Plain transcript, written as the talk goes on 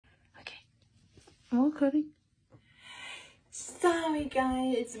More cutting. Sorry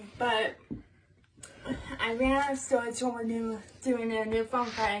guys, but I ran out of storage when we're doing a new phone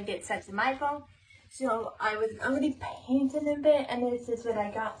call and get set to my phone. So I was already painting a bit, and this is what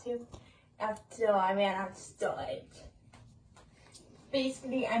I got to after I ran out of storage.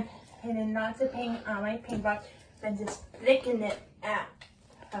 Basically, I'm putting lots of paint on my paintbrush and just flicking it at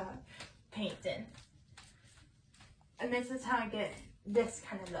painting. And this is how I get this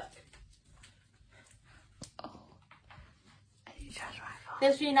kind of look.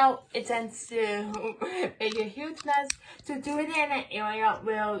 Just so you know, it tends to make a huge mess. So do it in an area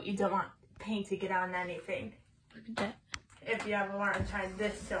where you don't want paint to get on anything. Look at that. If you ever want to try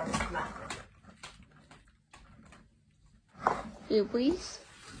this sort of method. Here, please.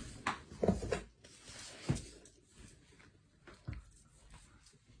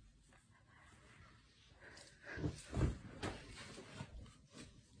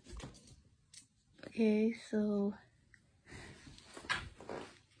 Okay, so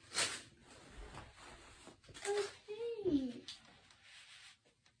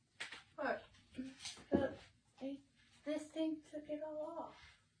What? This thing took it all off.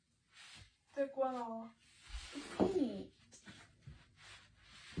 Took what off? the paint.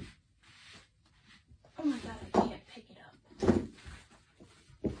 Oh my god, I can't pick it up.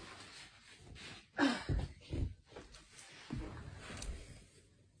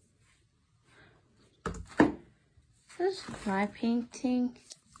 This is my painting.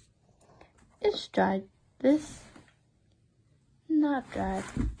 It's dried. This not dried.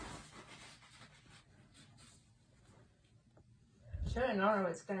 Should have known it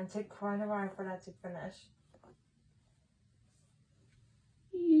was going to take quite a while for that to finish.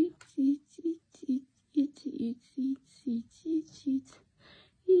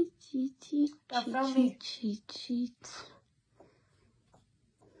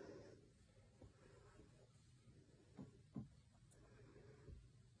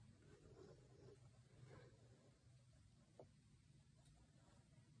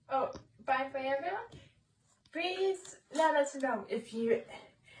 Oh, bye for everyone. Please let us know if you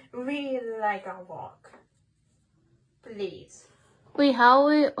really like our walk. Please. Wait, how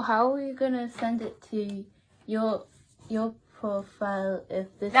are we gonna send it to your profile if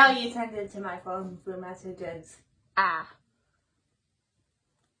this? Now you send it to my phone through messages. Ah.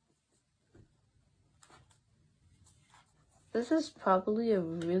 This is probably a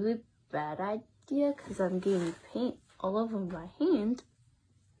really bad idea because I'm getting paint all over my hand.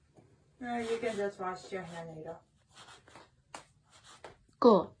 No, you can just wash your hand later.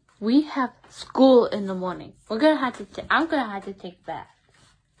 Cool. We have school in the morning. I'm gonna have to take a bath.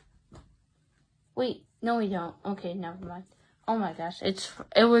 Wait, no we don't. Okay, never mind. Oh my gosh,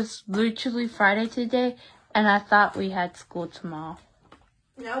 it was literally Friday today, and I thought we had school tomorrow.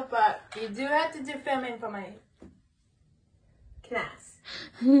 No, but you do have to do filming for my class.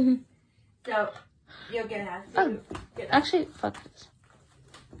 So you're gonna have to get up. Actually, fuck this.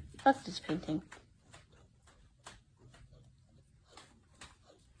 Fuck this painting.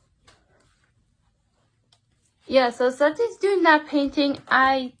 Yeah, so Seti's doing that painting.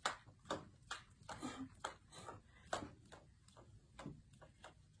 I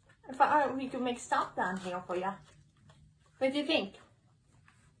thought we could make stuff down here for you. What do you think?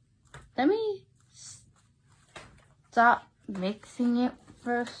 Let me stop mixing it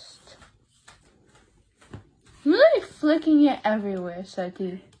first. I'm really flicking it everywhere,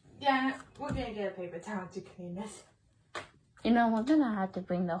 Seti. Yeah, we're gonna get a paper towel to clean this. You know, we're gonna have to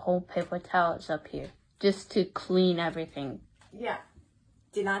bring the whole paper towels up here just to clean everything. Yeah.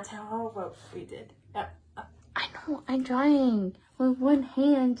 Did not tell her what we did. Yep. I know, I'm trying with one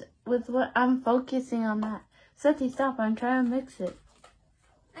hand with what I'm focusing on that. Seti, stop, I'm trying to mix it.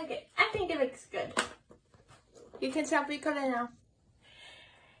 Okay, I think it looks good. You can stop recording now.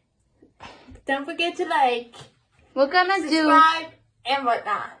 Don't forget to like, We're gonna subscribe, and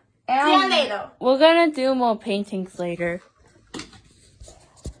whatnot. See you later. We're gonna do more paintings later.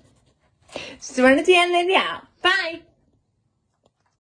 10天的了，拜。